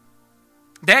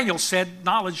 Daniel said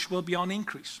knowledge will be on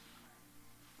increase.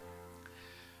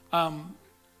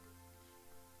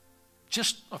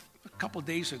 Just a couple of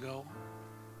days ago,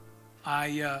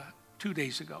 2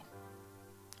 days ago,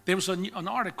 there was an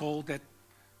article that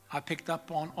I picked up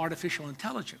on artificial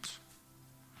intelligence.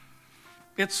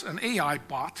 It's an AI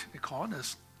bot, they call it,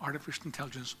 as artificial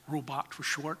intelligence robot for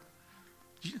short.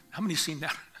 How many have seen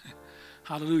that?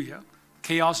 Hallelujah.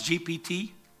 Chaos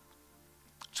GPT.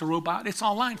 It's a robot. It's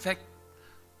online. In fact,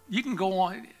 you can go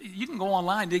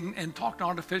online and talk to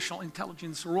artificial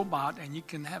intelligence robot, and you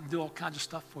can have do all kinds of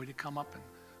stuff for you to come up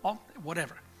and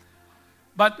whatever.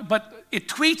 But it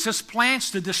tweets its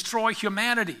plans to destroy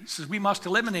humanity. It says we must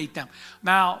eliminate them.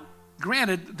 Now,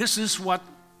 granted, this is what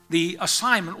the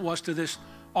assignment was to this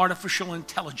artificial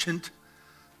intelligent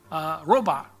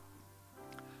robot.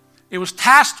 It was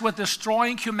tasked with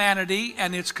destroying humanity,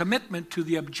 and its commitment to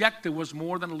the objective was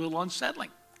more than a little unsettling.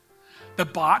 The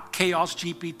bot, Chaos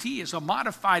GPT, is a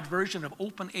modified version of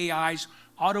OpenAI's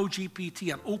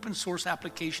AutoGPT, an open source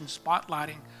application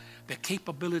spotlighting the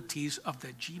capabilities of the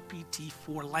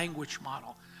GPT-4 language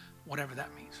model, whatever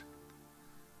that means.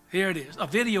 Here it is. A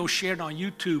video shared on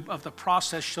YouTube of the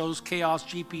process shows Chaos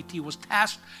GPT was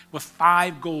tasked with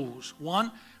 5 goals.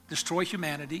 1, destroy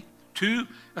humanity. 2,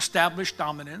 establish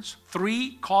dominance.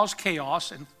 3, cause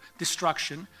chaos and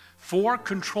destruction. 4,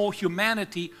 control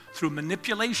humanity through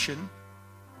manipulation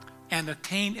and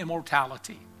attain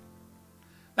immortality.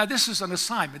 Now, this is an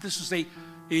assignment. This is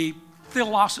a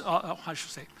philosophy, I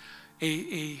should say,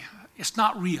 it's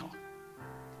not real.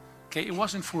 Okay, it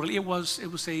wasn't for real. It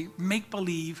was a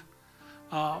make-believe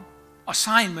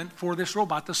assignment for this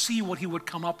robot to see what he would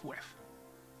come up with.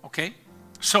 Okay,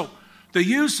 so the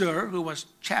user who was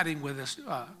chatting with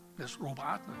this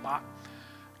robot, the bot,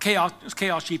 Chaos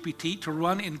GPT, to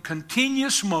run in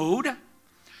continuous mode,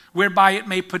 whereby it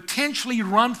may potentially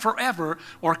run forever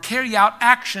or carry out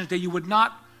actions that you would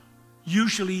not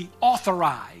usually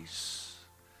authorize.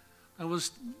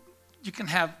 You can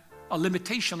have a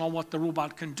limitation on what the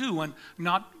robot can do and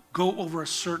not go over a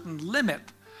certain limit.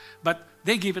 But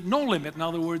they gave it no limit. In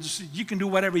other words, you can do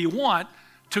whatever you want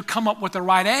to come up with the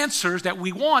right answers that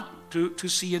we want to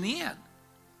see in the end.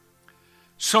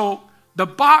 So the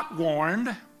bot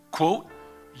warned, quote,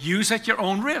 use at your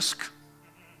own risk.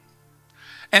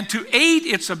 And to aid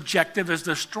its objective as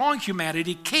destroying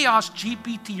humanity, Chaos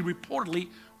GPT reportedly,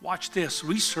 watch this,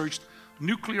 researched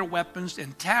nuclear weapons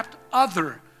and tapped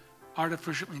other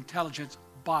artificial intelligence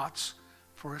bots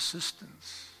for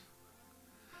assistance,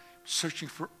 searching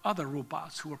for other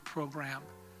robots who are programmed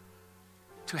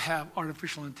to have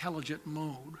artificial intelligent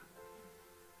mode.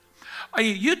 A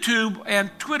YouTube and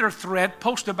Twitter thread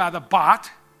posted by the bot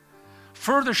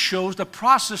further shows the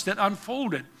process that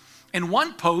unfolded. In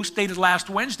one post dated last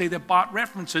Wednesday, the bot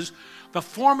references the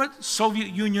former Soviet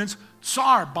Union's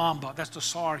Tsar bomb. That's the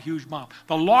Tsar huge bomb,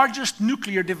 the largest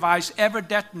nuclear device ever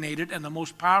detonated and the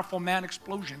most powerful man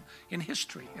explosion in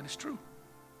history. And it's true.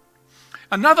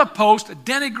 Another post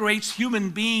denigrates human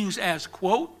beings as,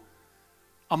 quote,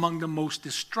 among the most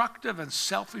destructive and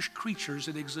selfish creatures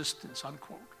in existence,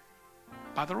 unquote,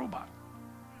 by the robot.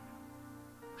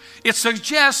 It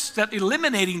suggests that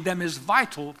eliminating them is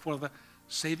vital for the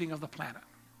saving of the planet.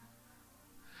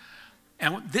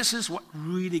 And this is what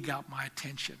really got my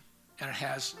attention, and it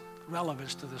has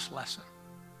relevance to this lesson.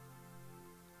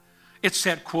 It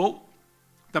said, quote,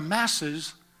 the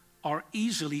masses are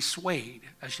easily swayed.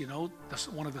 As you know,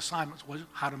 one of the assignments was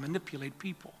how to manipulate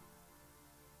people.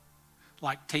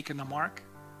 Like taking the mark.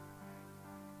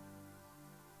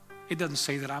 It doesn't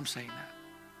say that I'm saying that.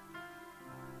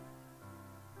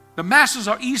 The masses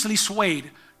are easily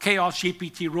swayed. Chaos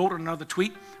GPT wrote in another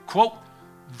tweet, quote,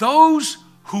 those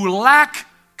who lack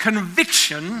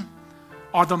conviction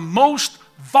are the most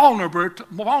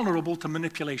vulnerable to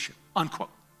manipulation, unquote.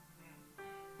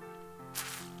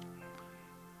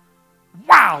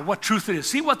 Wow, what truth it is.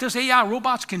 See what this AI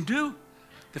robots can do?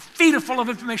 The feet are full of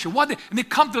information. And they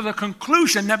come to the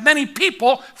conclusion that many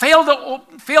people fail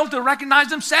to recognize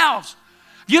themselves.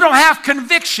 You don't have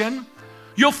conviction,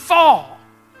 you'll fall.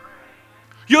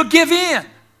 You'll give in.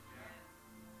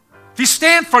 If you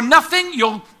stand for nothing,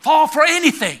 you'll fall for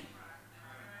anything.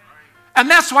 And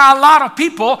that's why a lot of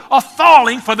people are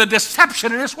falling for the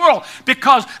deception in this world,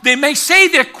 because they may say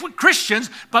they're Christians,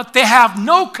 but they have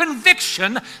no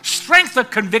conviction, strength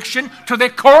of conviction to their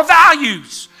core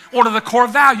values or to the core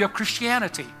value of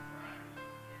Christianity.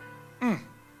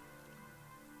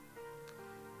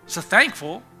 So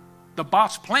thankful, the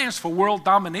bot's plans for world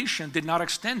domination did not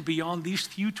extend beyond these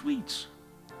few tweets.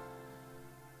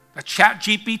 The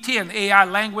ChatGPT, an AI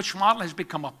language model, has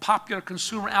become a popular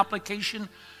consumer application,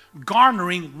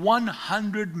 garnering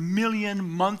 100 million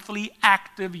monthly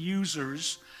active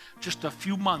users just a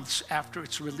few months after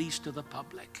its release to the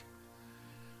public.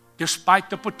 Despite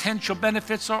the potential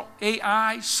benefits of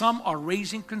AI, some are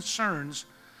raising concerns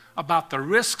about the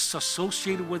risks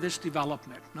associated with its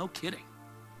development. No kidding.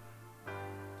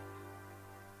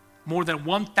 More than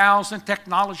 1,000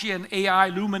 technology and AI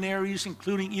luminaries,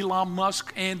 including Elon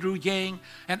Musk, Andrew Yang,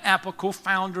 and Apple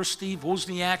co-founder Steve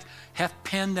Wozniak, have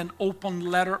penned an open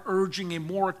letter urging a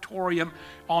moratorium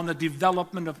on the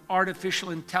development of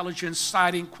artificial intelligence,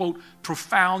 citing, quote,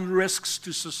 profound risks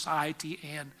to society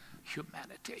and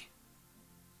humanity.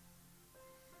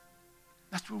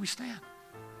 That's where we stand.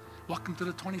 Welcome to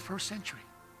the 21st century.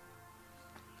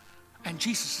 And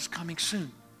Jesus is coming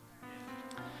soon.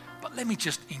 But let me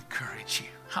just encourage you.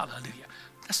 Hallelujah.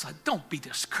 That's like, don't be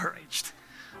discouraged.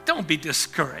 Don't be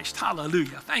discouraged.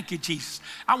 Hallelujah. Thank you, Jesus.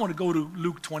 I want to go to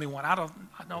Luke 21.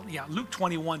 Luke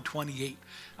 21:28.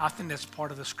 I think that's part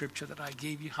of the scripture that I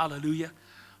gave you. Hallelujah.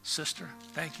 Sister,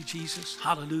 thank you, Jesus.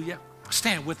 Hallelujah.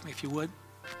 Stand with me if you would.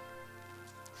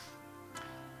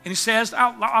 And he says,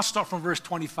 I'll start from verse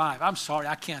 25. I'm sorry,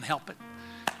 I can't help it.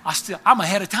 I'm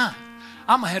ahead of time.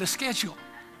 I'm ahead of schedule.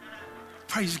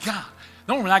 Praise God.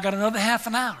 Normally, I got another half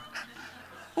an hour.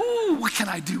 Ooh, what can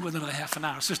I do with another half an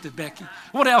hour, Sister Becky?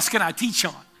 What else can I teach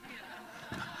on?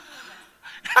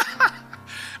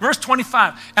 Verse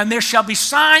 25, and there shall be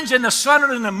signs in the sun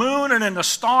and in the moon and in the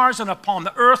stars and upon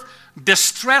the earth,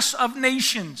 distress of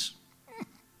nations.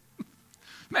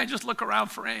 Man, just look around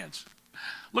France.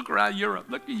 Look around Europe.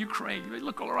 Look at Ukraine.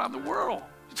 Look all around the world.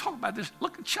 You talk about this.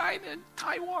 Look at China and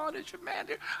Taiwan and Japan.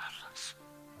 They're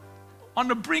on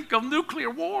the brink of nuclear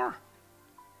war.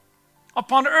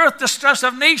 Upon earth, distress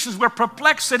of nations, where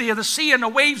perplexity of the sea and the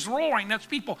waves roaring. That's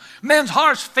people. Men's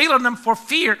hearts failing them for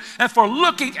fear and for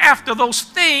looking after those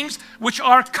things which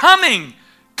are coming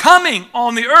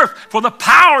on the earth. For the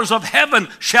powers of heaven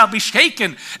shall be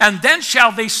shaken. And then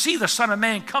shall they see the Son of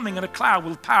Man coming in a cloud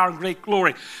with power and great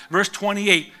glory. Verse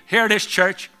 28. Here it is,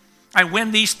 church. And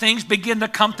when these things begin to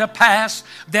come to pass,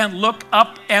 then look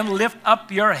up and lift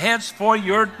up your heads, for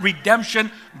your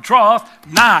redemption draweth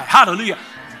nigh. Hallelujah.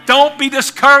 Don't be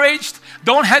discouraged.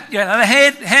 Don't let your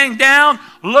head hang down.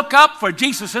 Look up, for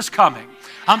Jesus is coming.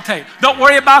 I'm telling you, don't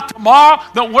worry about tomorrow.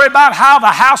 Don't worry about how the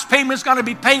house payment is going to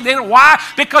be paid later. Why?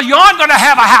 Because you aren't going to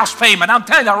have a house payment. I'm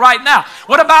telling you that right now.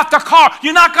 What about the car?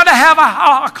 You're not going to have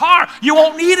a car. You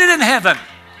won't need it in heaven.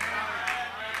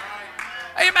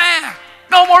 Amen.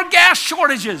 No more gas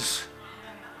shortages.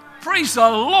 Praise the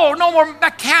Lord. No more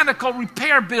mechanical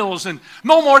repair bills and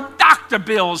no more doctor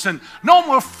bills and no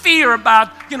more fear about,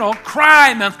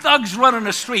 crime and thugs running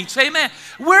the streets. Amen.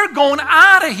 We're going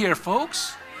out of here,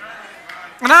 folks.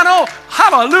 And I know,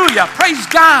 hallelujah, praise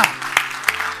God.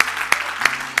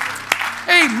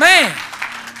 Amen.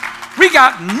 We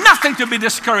got nothing to be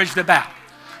discouraged about.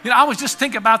 I was just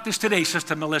thinking about this today,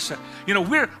 Sister Melissa.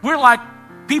 We're like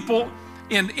people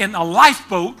in a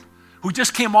lifeboat who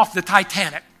just came off the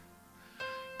Titanic.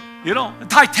 The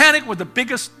Titanic was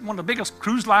one of the biggest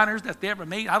cruise liners that they ever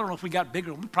made. I don't know if we got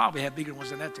bigger. We probably have bigger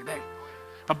ones than that today.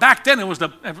 But back then, it was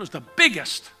the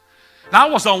biggest. And I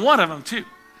was on one of them, too.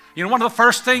 One of the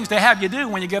first things they have you do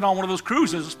when you get on one of those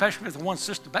cruises, especially if the one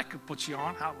Sister Becca puts you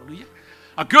on, hallelujah,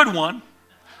 a good one,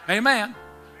 amen.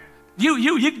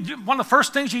 One of the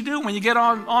first things you do when you get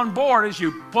on board is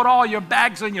you put all your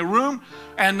bags in your room,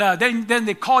 and then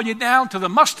they call you down to the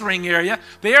mustering area,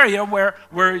 the area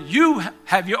where you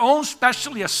have your own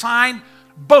specially assigned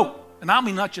boat. And I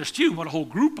mean not just you, but a whole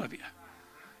group of you.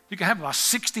 You can have about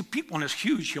 60 people in this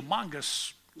huge,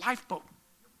 humongous lifeboat.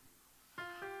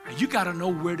 And you got to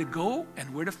know where to go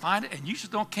and where to find it. And you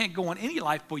just can't go on any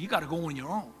lifeboat. You got to go on your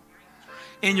own,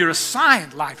 in your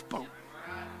assigned lifeboat.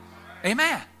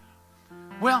 Amen.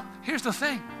 Well, here's the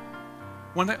thing.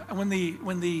 When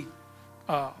the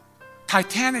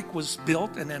Titanic was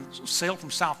built and then sailed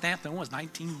from Southampton, it was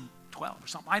 1912 or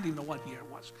something. I didn't even know what year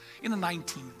it was. In the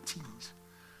 19-teens.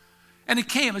 And it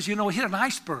came, as you know, it hit an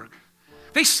iceberg.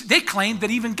 They claimed that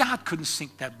even God couldn't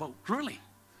sink that boat. Really.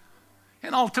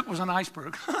 And all it took was an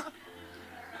iceberg.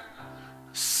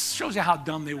 Shows you how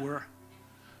dumb they were.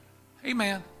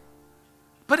 Amen.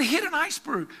 But it hit an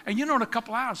iceberg. And in a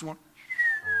couple hours it went.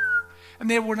 And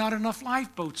there were not enough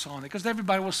lifeboats on it because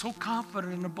everybody was so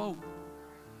confident in the boat.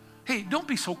 Hey, don't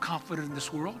be so confident in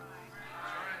this world.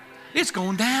 It's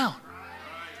going down.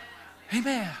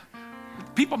 Amen.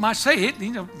 People might say it,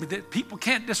 that people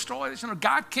can't destroy this.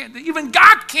 Even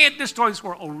God can't destroy this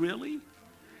world. Oh, really?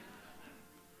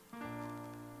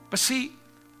 But see,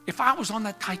 if I was on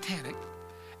that Titanic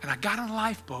and I got on a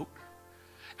lifeboat,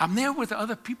 I'm there with the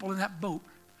other people in that boat,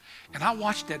 and I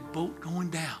watched that boat going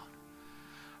down,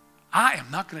 I am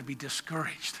not going to be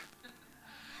discouraged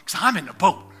because I'm in the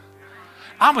boat.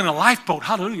 I'm in a lifeboat.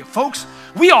 Hallelujah. Folks,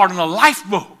 we are in a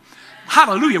lifeboat.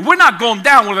 Hallelujah. We're not going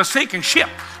down with a sinking ship.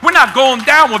 We're not going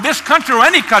down with this country or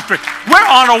any country. We're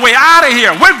on our way out of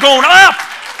here. We're going up.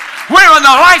 We're in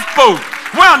the lifeboat.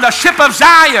 We're on the ship of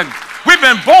Zion. We've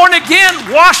been born again,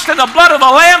 washed in the blood of the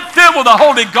Lamb, filled with the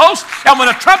Holy Ghost. And when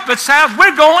the trumpet sounds,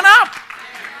 we're going up.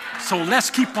 So let's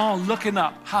keep on looking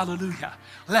up. Hallelujah.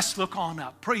 Let's look on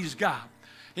up. Praise God.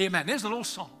 Amen. There's a little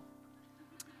song.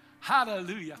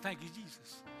 Hallelujah. Thank you,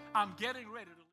 Jesus. I'm getting ready to